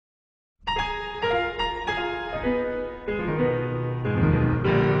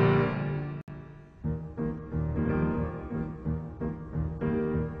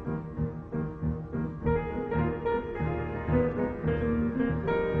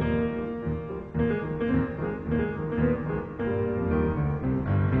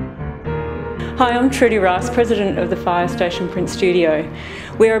Hi, I'm Trudy, President of the Firestation print studio.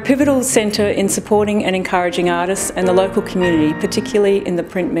 We are a pivotal centre in supporting and encouraging artists and the local community, particularly in the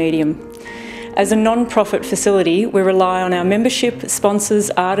print medium. As a non-profit facility, we rely on our membership,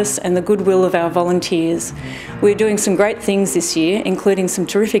 sponsors, artists and the goodwill of our volunteers. We're doing some great things this year, including some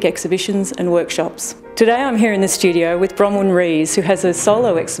terrific exhibitions and workshops. Today I'm here in the studio with BRONWYN REES, who has a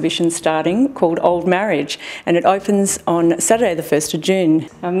solo exhibition starting called Old Marriage, and it opens on Saturday the 1st of June.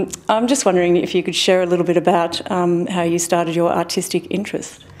 I'm just wondering if you could share a little bit about how you started your artistic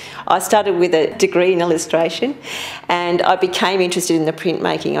interest. I started with a degree in illustration and I became interested in the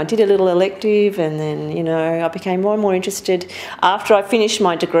printmaking. I did a little elective and then, I became more and more interested. After I finished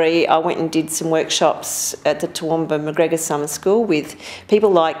my degree, I went and did some workshops at the Toowoomba McGregor Summer School with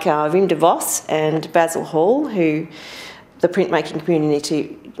people like Wim de Vos and Basil Hall, who the printmaking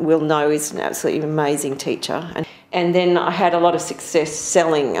community will know is an absolutely amazing teacher. And then I had a lot of success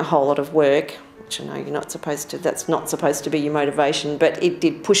selling a whole lot of work. I know that's not supposed to be your motivation, but it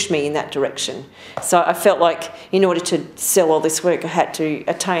did push me in that direction. So I felt like in order to sell all this work, I had to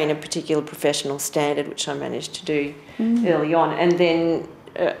attain a particular professional standard, which I managed to do early on. And then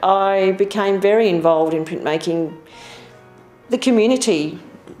I became very involved in printmaking. The community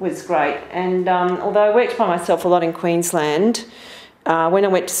was great. And although I worked by myself a lot in Queensland, when I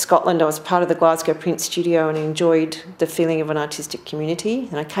went to Scotland, I was part of the Glasgow Print Studio and enjoyed the feeling of an artistic community.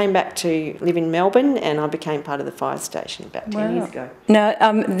 And I came back to live in Melbourne and I became part of the Firestation about 10 years ago. Now,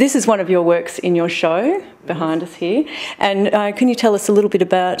 this is one of your works in your show behind us here. And can you tell us a little bit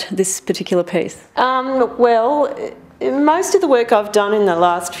about this particular piece? Well, most of the work I've done in the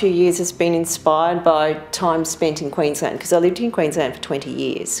last few years has been inspired by time spent in Queensland, because I lived in Queensland for 20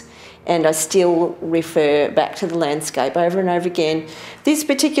 years. And I still refer back to the landscape over and over again. This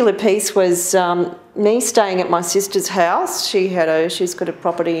particular piece was me staying at my sister's house. She's got a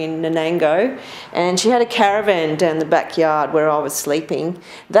property in Nanango, and she had a caravan down the backyard where I was sleeping.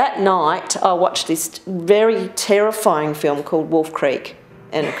 That night, I watched this very terrifying film called Wolf Creek.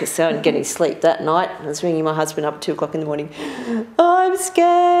 And of course, I didn't get any sleep that night. I was ringing my husband up at 2 o'clock in the morning. I'm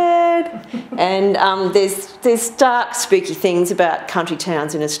scared. And there's dark, spooky things about country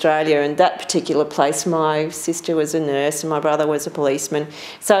towns in Australia. And that particular place, my sister was a nurse and my brother was a policeman.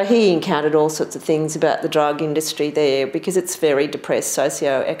 So he encountered all sorts of things about the drug industry there because it's very depressed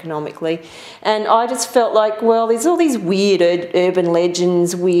socio-economically. And I just felt like, well, there's all these weird urban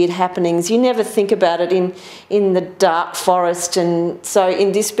legends, weird happenings. You never think about it in the dark forest. And so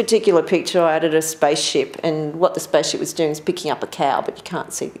in this particular picture, I added a spaceship, and what the spaceship was doing is picking up a cow, but you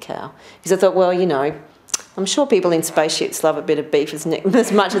can't see the cow. Because I thought, well, I'm sure people in spaceships love a bit of beef as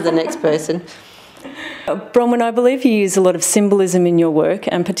much as the next person. Bronwyn, I believe you use a lot of symbolism in your work,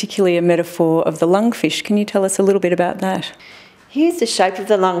 and particularly a metaphor of the lungfish. Can you tell us a little bit about that? Here's the shape of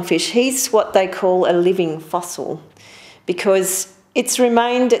the lungfish. He's what they call a living fossil, because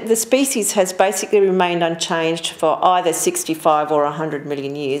the species has basically remained unchanged for either 65 or 100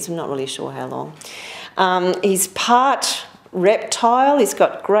 million years. I'm not really sure how long. He's part reptile. He's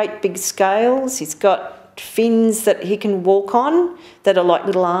got great big scales. He's got fins that he can walk on that are like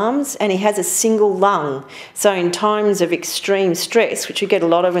little arms, and he has a single lung. So in times of extreme stress, which we get a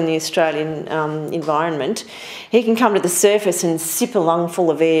lot of in the Australian environment, he can come to the surface and sip a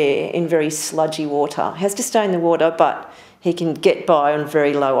lungful of air in very sludgy water. He has to stay in the water, but he can get by on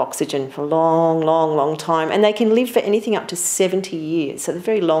very low oxygen for a long, long, long time. And they can live for anything up to 70 years. So they're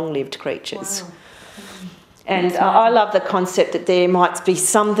very long-lived creatures. Wow. And I love the concept that there might be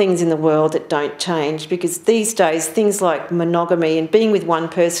some things in the world that don't change, because these days things like monogamy and being with one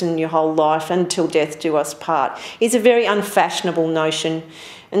person your whole life until death do us part is a very unfashionable notion.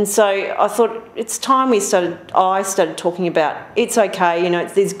 And so I thought it's time I started talking about it's okay,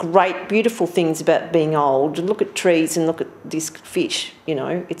 there's great, beautiful things about being old. Look at trees and look at this fish,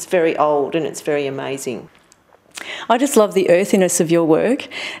 it's very old and it's very amazing. I just love the earthiness of your work,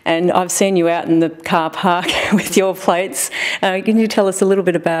 and I've seen you out in the car park with your plates. Can you tell us a little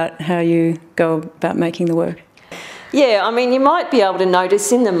bit about how you go about making the work? Yeah, you might be able to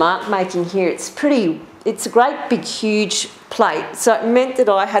notice in the mark making here, it's a great big huge plate, so it meant that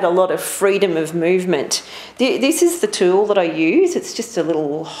I had a lot of freedom of movement. This is the tool that I use. It's just a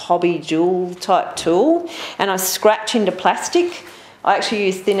little hobby jewel type tool, and I scratch into plastic. I actually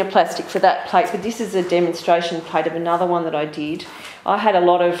use thinner plastic for that plate, but this is a demonstration plate of another one that I did. I had a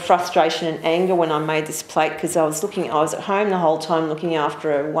lot of frustration and anger when I made this plate because I was at home the whole time looking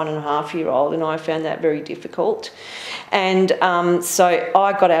after a 1.5-year-old, and I found that very difficult. And so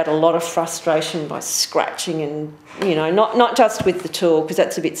I got out a lot of frustration by scratching and, not just with the tool, because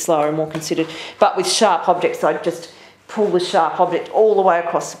that's a bit slower and more considered, but with sharp objects. I'd just pull the sharp object all the way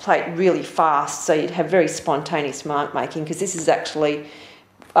across the plate really fast, so you'd have very spontaneous mark making, because this is actually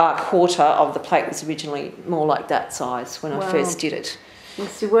a quarter of the plate was originally more like that size when I first did it.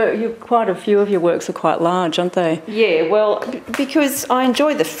 Yes, quite a few of your works are quite large, aren't they? Yeah, well, because I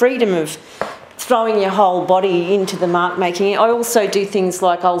enjoy the freedom of throwing your whole body into the mark making. I also do things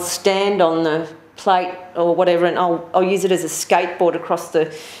like I'll stand on the plate or whatever, and I'll use it as a skateboard across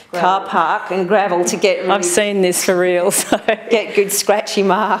the car park and gravel to get really, I've seen this for real, so get good scratchy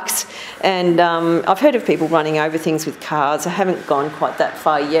marks. And I've heard of people running over things with cars. I haven't gone quite that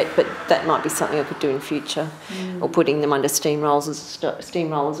far yet, but that might be something I could do in future, or putting them under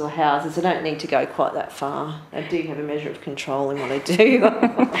steamrollers or houses. I don't need to go quite that far. I do have a measure of control in what I do.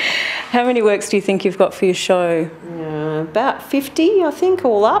 How many works do you think you've got for your show? About 50, I think,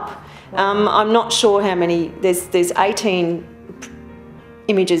 all up. I'm not sure how many. There's 18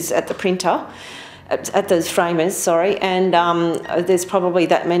 images at the printer, at those framers, sorry, and there's probably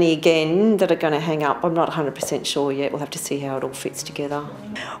that many again that are going to hang up. I'm not 100% sure yet. We'll have to see how it all fits together.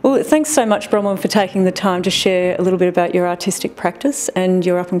 Well, thanks so much, Bronwyn, for taking the time to share a little bit about your artistic practice and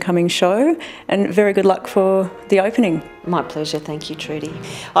your up-and-coming show, and very good luck for the opening. My pleasure, thank you, Trudy.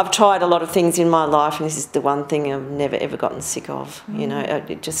 I've tried a lot of things in my life, and this is the one thing I've never ever gotten sick of. You know,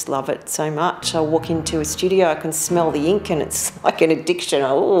 I just love it so much. I walk into a studio, I can smell the ink, and it's like an addiction.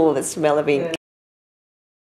 Oh, the smell of ink.